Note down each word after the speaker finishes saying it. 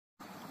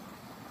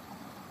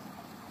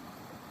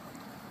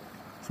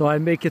So I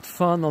make it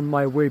fun on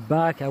my way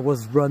back. I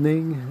was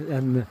running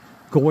and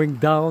going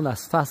down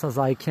as fast as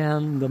I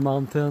can the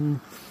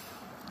mountain.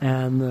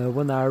 And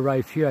when I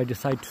arrive here, I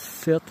decide to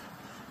sit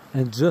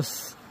and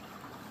just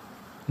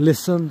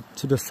listen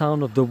to the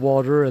sound of the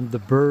water and the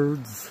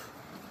birds.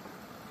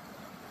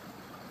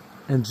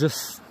 And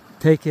just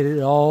take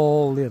it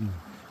all in.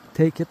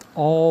 Take it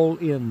all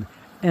in.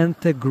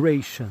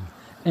 Integration.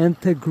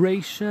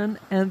 Integration,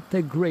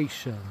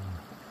 integration.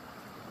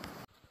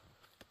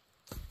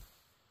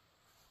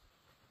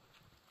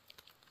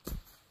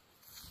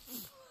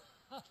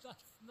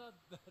 That's not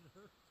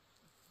better.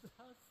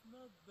 That's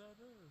not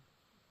better.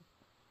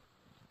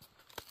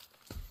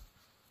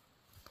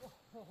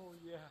 Oh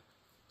yeah,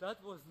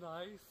 that was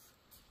nice.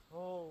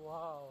 Oh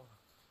wow,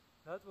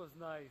 that was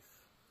nice.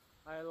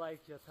 I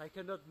like it. I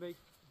cannot make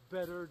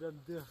better than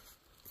this.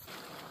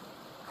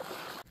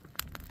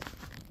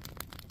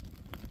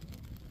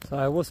 So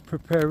I was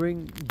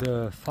preparing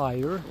the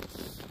fire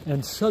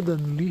and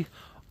suddenly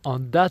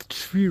on that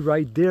tree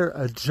right there,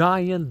 a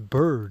giant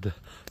bird.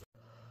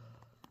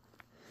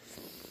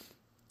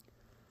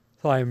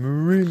 So I'm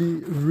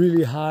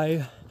really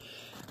high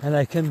and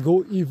I can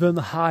go even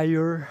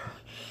higher.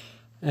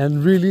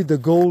 And really the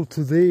goal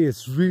today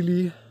is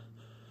really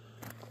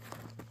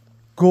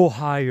go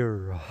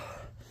higher.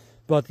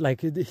 But like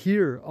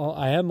here,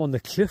 I am on the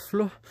cliff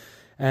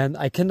and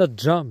I cannot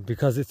jump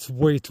because it's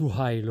way too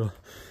high.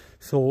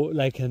 So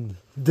like in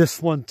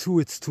this one too,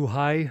 it's too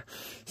high.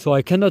 So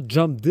I cannot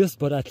jump this,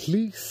 but at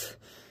least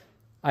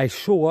I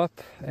show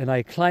up and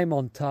I climb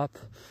on top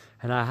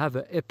and I have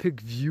an epic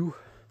view.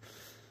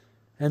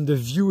 And the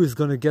view is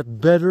gonna get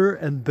better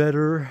and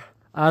better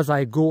as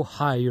I go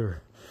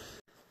higher.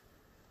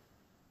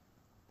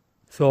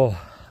 So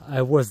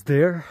I was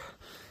there,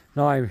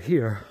 now I'm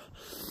here.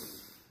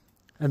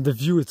 And the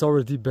view is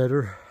already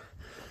better.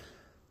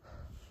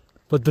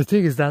 But the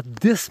thing is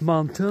that this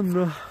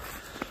mountain,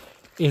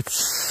 it's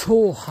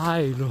so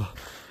high.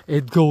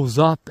 It goes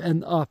up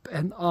and up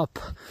and up.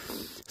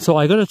 So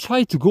I'm gonna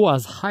try to go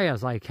as high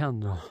as I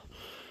can.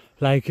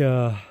 Like,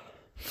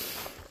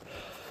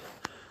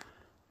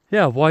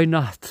 yeah, why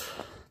not?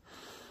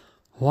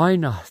 Why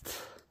not?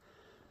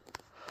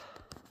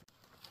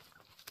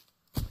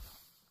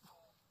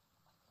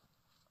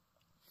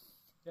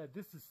 Yeah,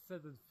 this is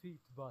 7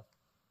 feet, but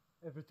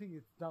everything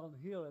is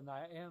downhill and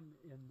I am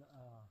in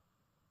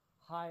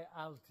high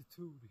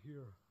altitude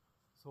here.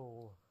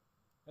 So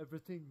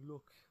everything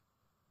looks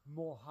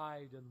more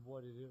high than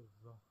what it is.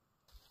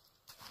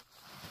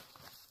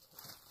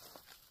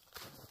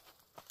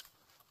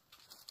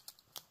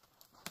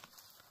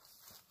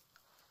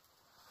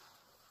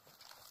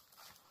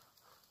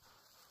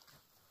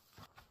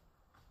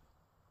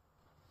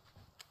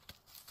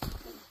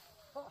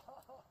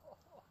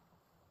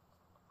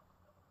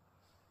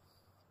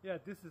 Yeah,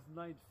 this is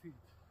 9 feet.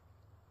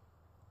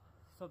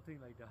 Something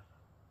like that.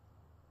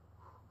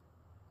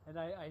 And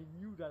I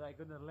knew that I'm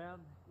gonna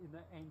land in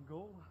an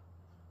angle,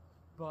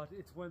 but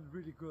it went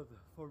really good.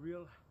 For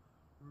real,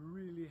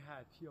 really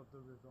happy of the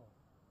result.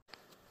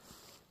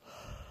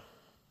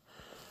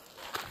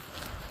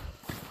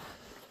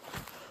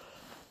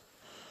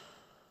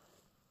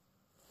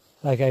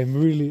 Like I'm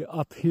really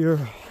up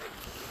here,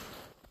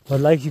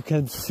 but like you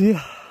can see,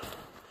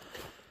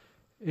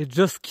 it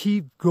just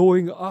keeps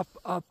going up,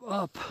 up,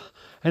 up.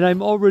 And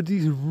I'm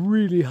already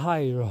really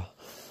high.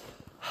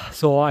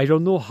 So I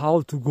don't know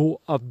how to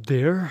go up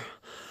there.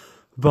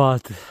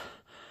 But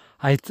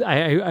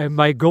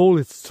my goal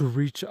is to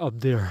reach up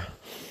there.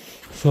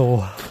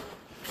 So,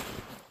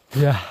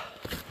 yeah.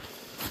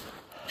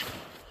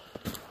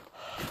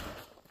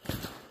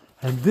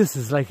 And this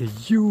is like a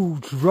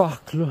huge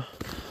rock. Look.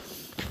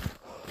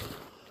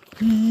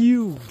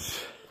 Huge.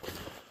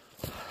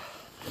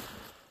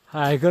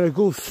 I gotta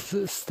go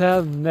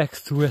stand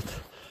next to it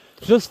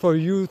just for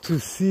you to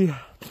see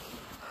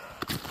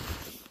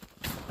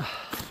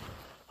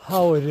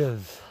how it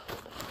is.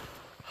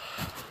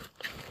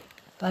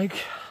 Like,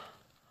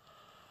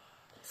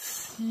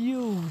 it's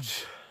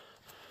huge.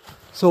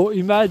 So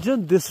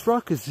imagine this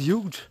rock is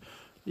huge.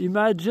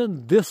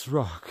 Imagine this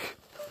rock.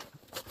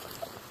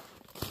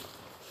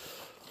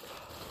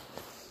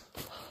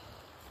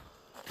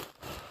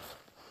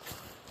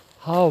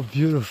 How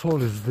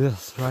beautiful is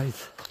this, right?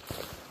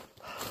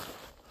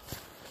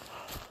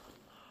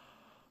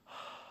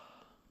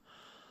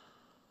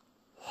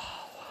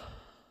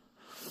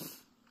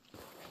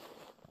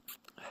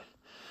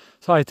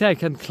 So I think I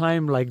can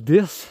climb like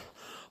this,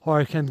 or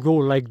I can go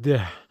like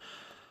there.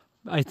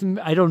 I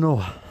don't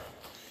know.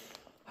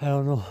 I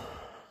don't know.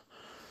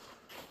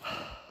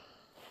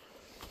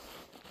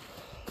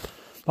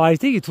 But I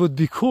think it would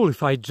be cool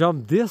if I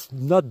jump this,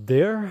 not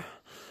there,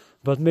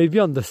 but maybe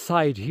on the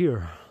side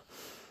here.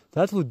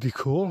 That would be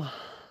cool.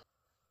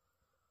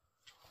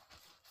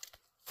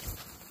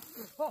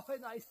 Oh,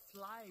 and I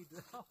slide.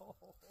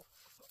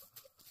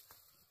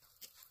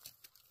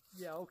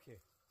 Yeah, okay.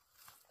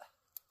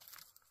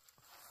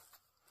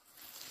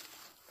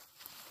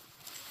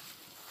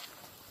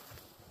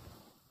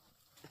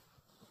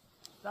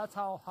 That's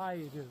how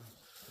high it is.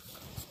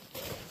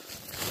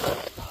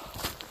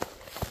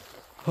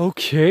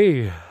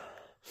 Okay.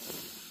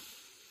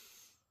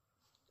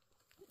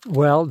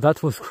 Well,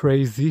 that was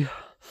crazy.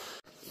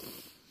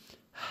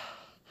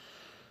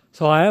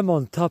 So I am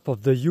on top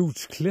of the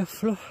huge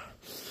cliff.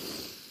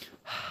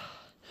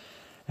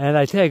 And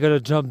I think I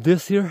gotta jump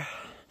this here.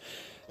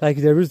 Like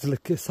there is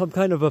like some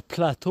kind of a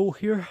plateau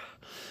here.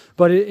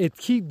 But it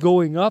keeps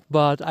going up,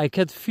 but I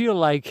can feel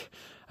like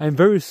I'm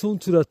very soon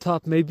to the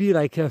top. Maybe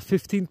like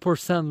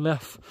 15%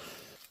 left.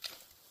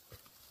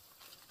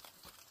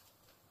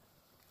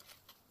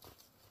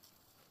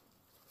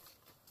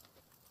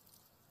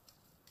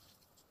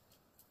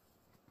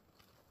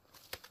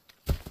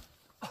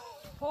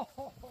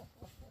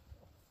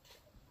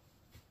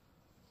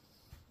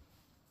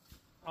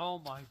 Oh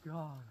my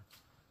god,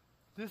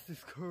 this is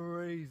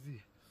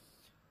crazy.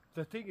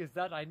 The thing is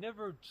that I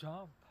never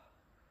jump.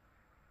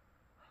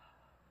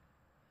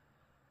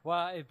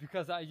 Well,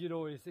 because you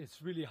know,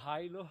 it's really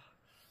high, low.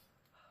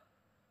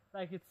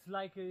 Like it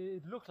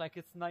looks like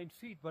it's 9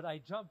 feet, but I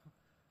jump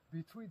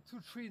between 2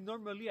 trees.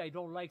 Normally, I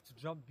don't like to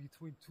jump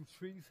between 2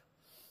 trees.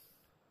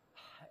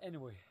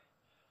 Anyway,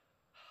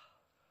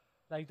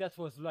 like that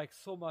was like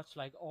so much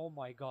like, oh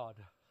my god,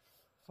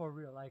 for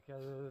real, like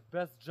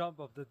best jump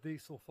of the day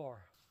so far.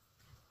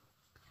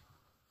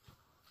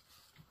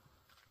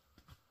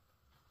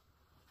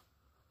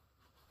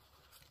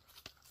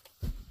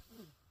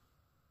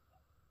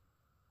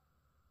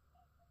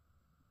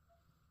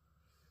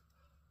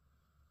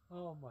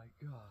 Oh my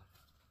god.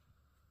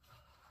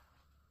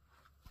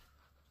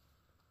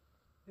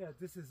 Yeah,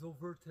 this is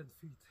over 10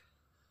 feet.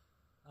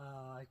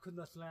 I could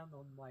not land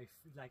on my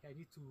feet. Like I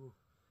need to,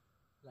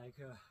 like,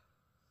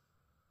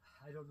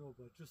 I don't know,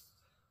 but just,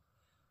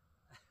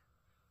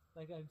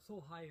 like I'm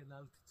so high in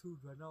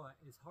altitude right now,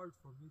 it's hard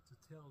for me to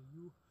tell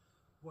you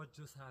what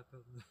just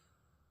happened.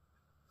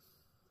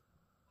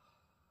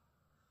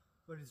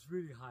 But it's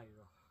really high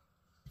though,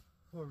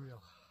 for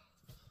real.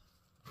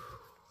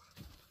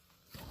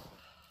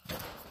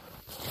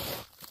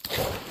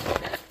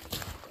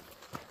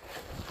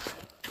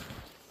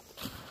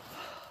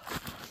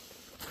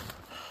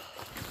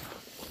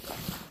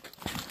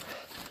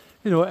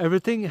 You know,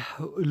 everything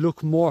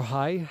look more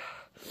high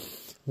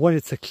when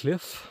it's a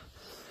cliff,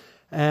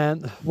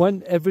 and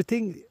when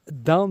everything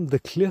down the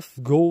cliff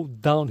go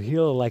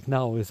downhill like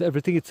now, is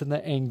everything, it's in an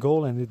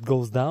angle and it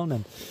goes down,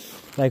 and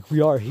like we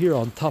are here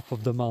on top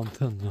of the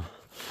mountain.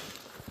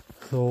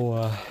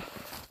 So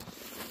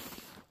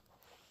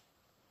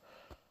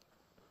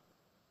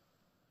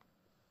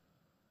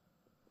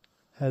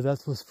yeah,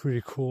 that was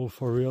pretty cool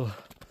for real,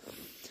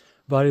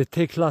 but it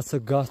takes lots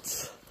of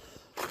guts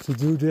to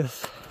do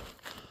this.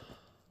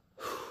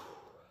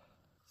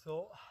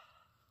 So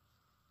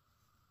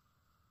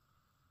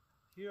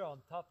here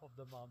on top of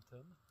the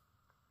mountain,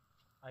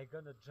 I'm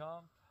gonna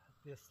jump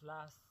this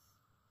last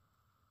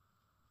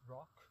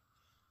rock,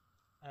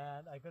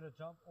 and I'm gonna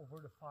jump over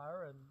the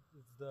fire, and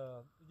it's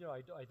the, you know,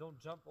 I don't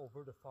jump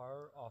over the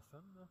fire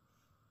often,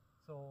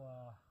 so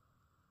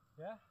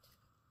yeah.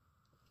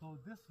 So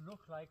this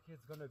looks like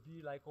it's gonna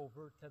be like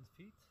over 10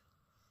 feet,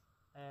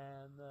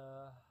 and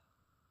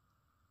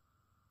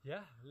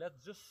yeah,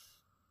 let's just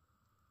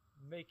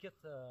make it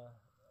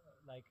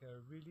like a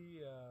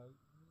really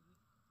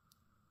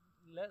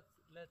let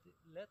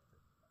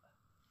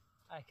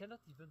I cannot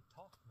even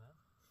talk, man.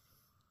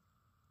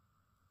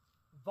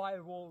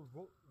 Viral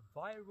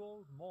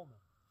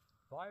moment.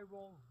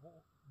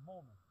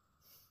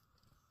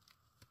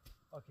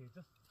 Okay,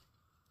 just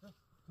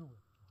do it.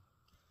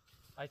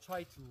 I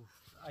try too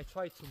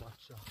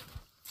much.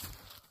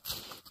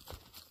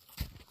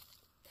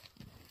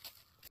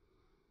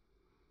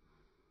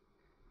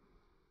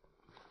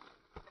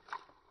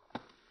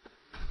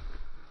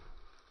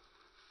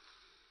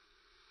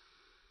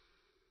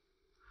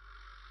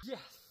 Yes,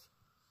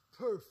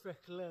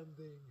 perfect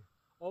landing.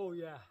 Oh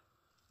yeah,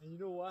 and you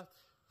know what?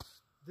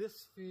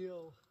 This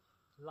feels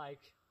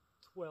like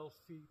 12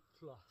 feet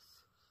plus.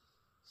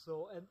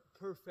 So, and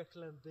perfect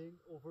landing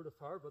over the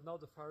fire, but now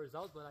the fire is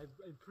out, but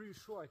I'm pretty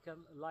sure I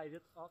can light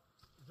it up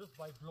just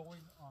by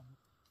blowing on it.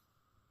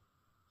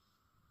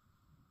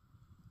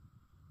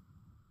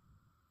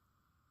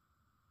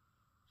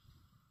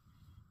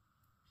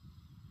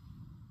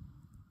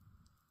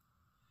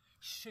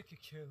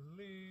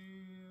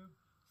 Shikikili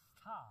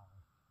style.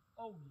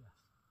 Oh yes.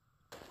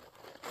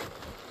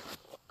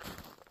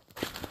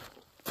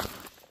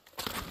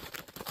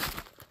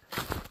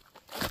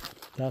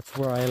 That's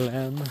where I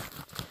land,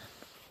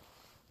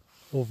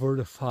 over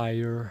the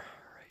fire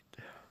right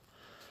there.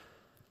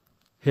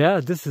 Yeah,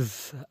 this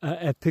is an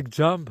epic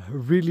jump, a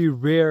really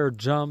rare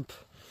jump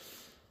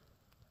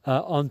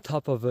on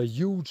top of a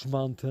huge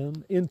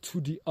mountain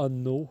into the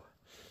unknown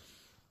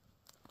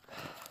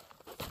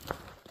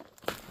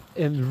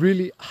in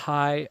really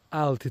high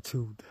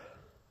altitude.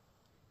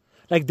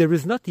 Like there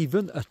is not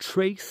even a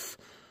trace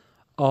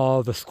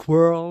of a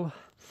squirrel,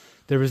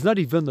 there is not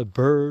even a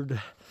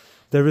bird,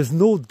 there is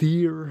no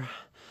deer,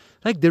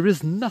 like there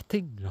is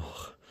nothing, no.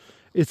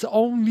 It's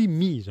only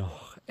me, no,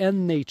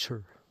 and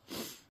nature.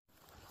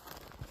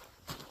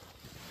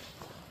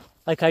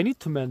 like I need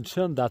to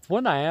mention that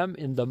when I am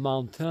in the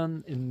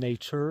mountain in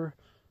nature,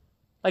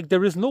 like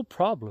there is no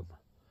problem.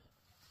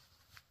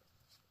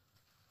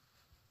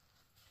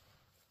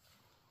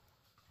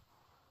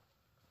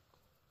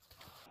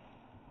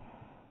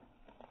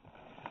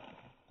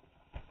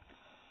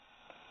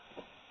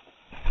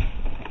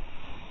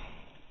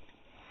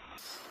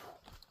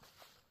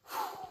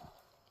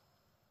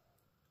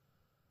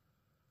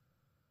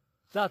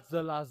 That's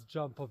the last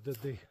jump of the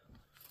day.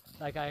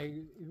 Like I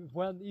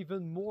went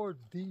even more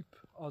deep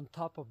on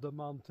top of the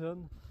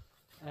mountain,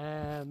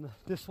 and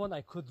this one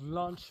I could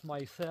launch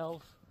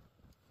myself,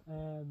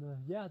 and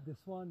yeah, this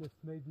one is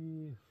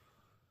maybe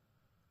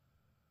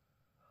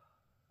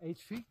 8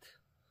 feet,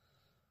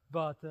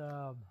 but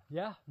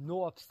yeah,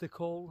 no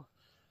obstacle,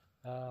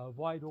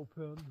 wide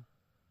open.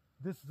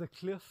 This is the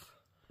cliff,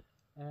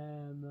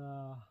 and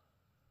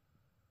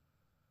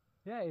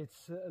yeah,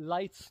 it's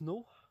light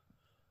snow,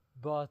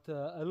 but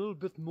a little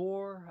bit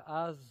more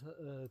as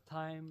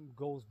time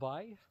goes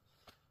by.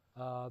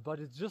 But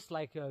it's just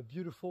like a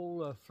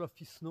beautiful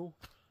fluffy snow.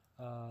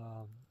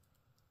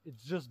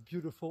 It's just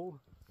beautiful.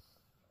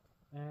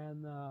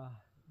 And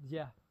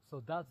yeah,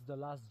 so that's the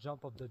last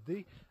jump of the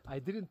day. I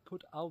didn't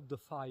put out the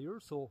fire,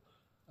 so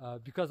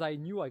because I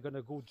knew I'm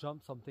gonna go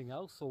jump something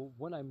else. So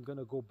when I'm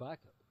gonna go back,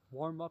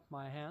 warm up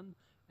my hand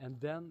and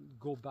then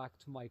go back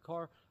to my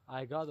car,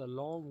 I got a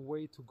long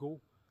way to go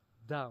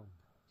down.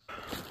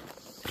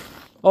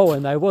 Oh,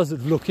 and I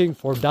wasn't looking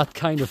for that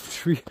kind of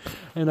tree,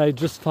 and I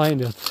just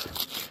find it.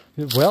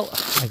 Well,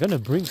 I'm gonna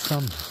bring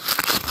some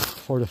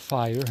for the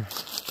fire.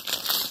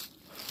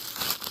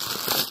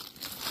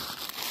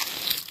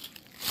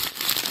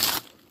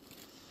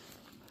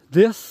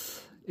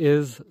 This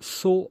is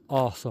so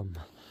awesome.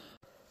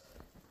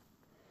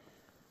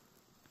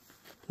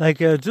 Like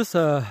just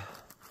a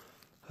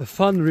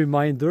fun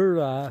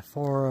reminder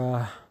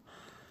for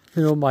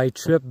you know, my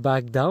trip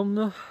back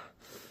down,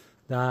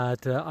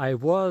 that I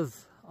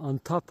was on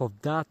top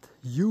of that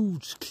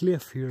huge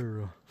cliff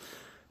here.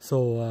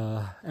 So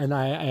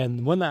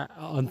and when I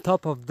on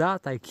top of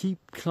that, I keep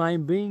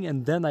climbing,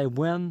 and then I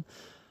went,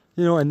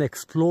 you know, and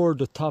explored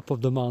the top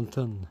of the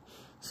mountain.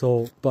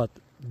 So but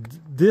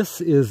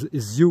this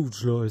is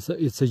huge, though.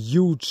 It's a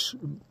huge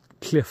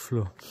cliff,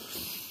 though.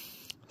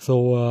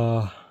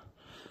 So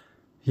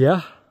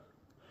yeah.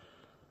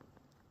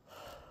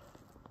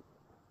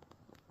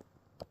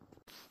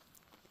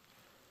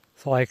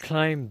 So I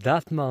climbed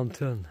that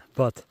mountain,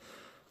 but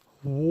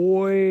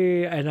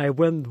and I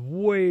went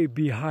way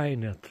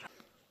behind it.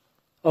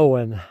 Oh,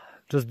 and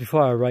just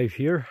before I arrive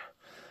here,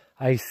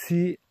 I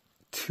see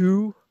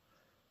two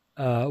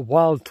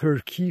wild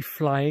turkey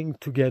flying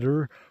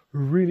together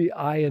really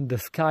high in the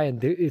sky,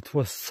 and it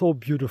was so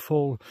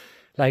beautiful.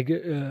 Like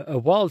a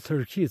wild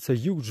turkey, it's a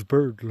huge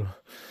bird.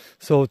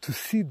 So to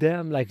see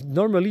them, like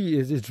normally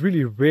it's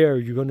really rare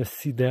you're gonna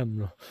see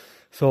them.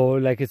 So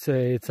like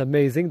it's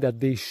amazing that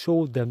they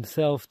showed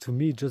themselves to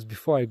me just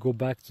before I go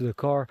back to the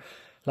car.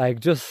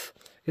 Like just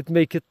it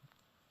make it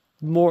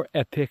more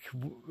epic,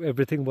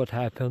 everything what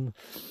happened.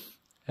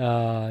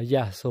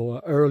 Yeah, so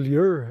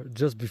earlier,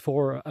 just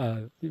before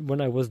when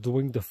I was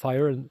doing the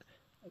fire and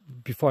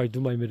before I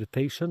do my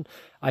meditation,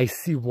 I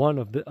see one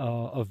of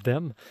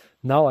them.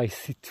 Now I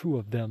see two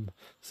of them.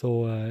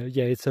 So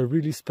yeah, it's a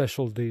really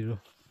special day.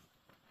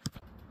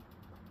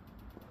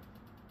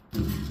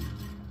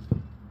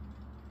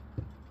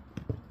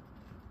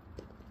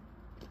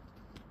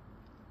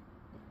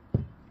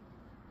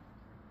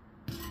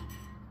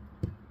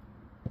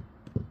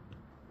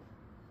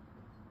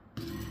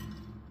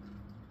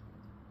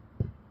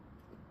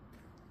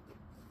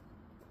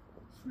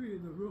 Three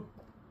in a row.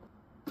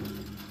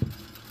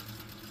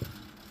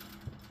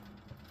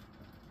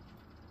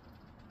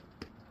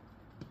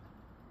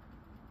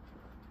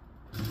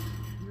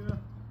 Yeah.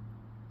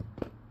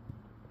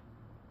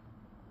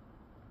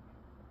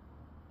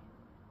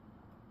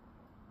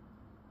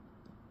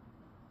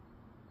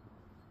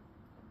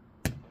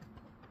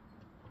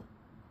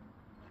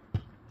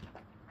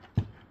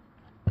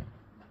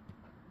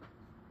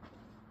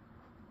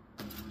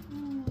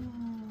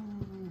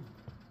 Ooh,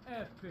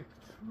 epic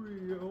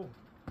trio.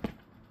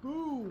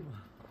 Boom!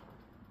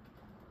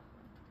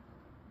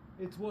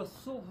 It was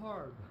so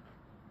hard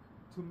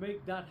to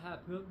make that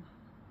happen.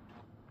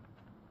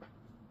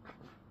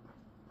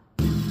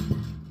 Hey,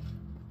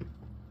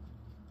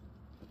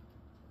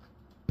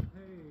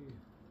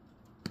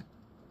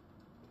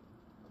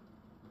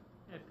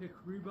 epic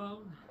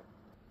rebound.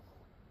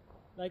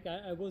 Like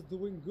I was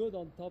doing good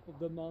on top of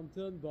the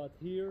mountain, but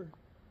here,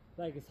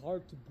 like it's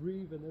hard to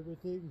breathe and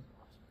everything.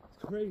 It's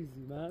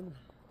crazy, man.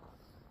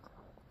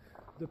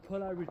 The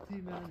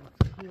polarity, man,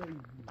 it's crazy.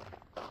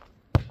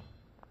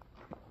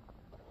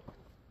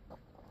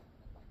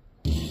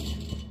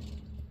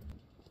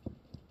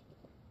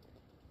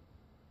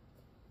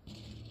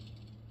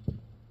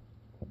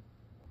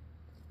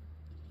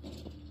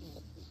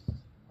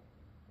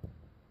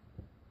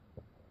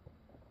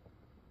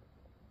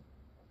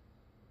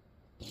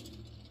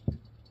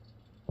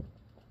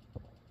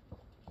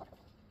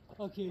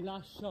 Okay,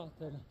 last shot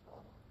then.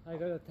 I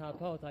gotta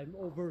tap out. I'm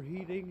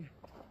overheating.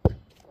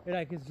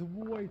 Like it's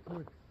way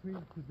too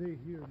extreme today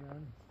here,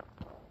 man.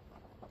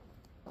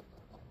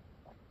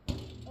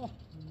 Oh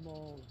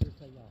no, this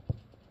a lot.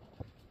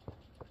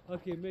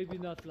 Okay, maybe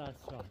not last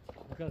shot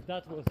because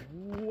that was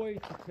way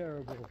too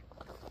terrible.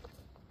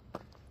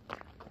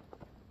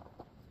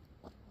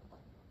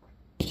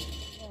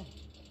 Oh.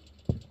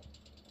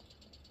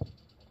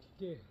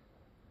 Okay,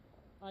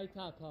 I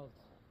tap out.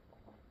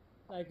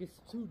 Like it's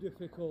too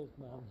difficult,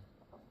 man.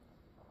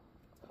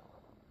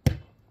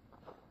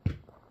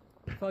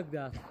 Fuck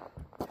that.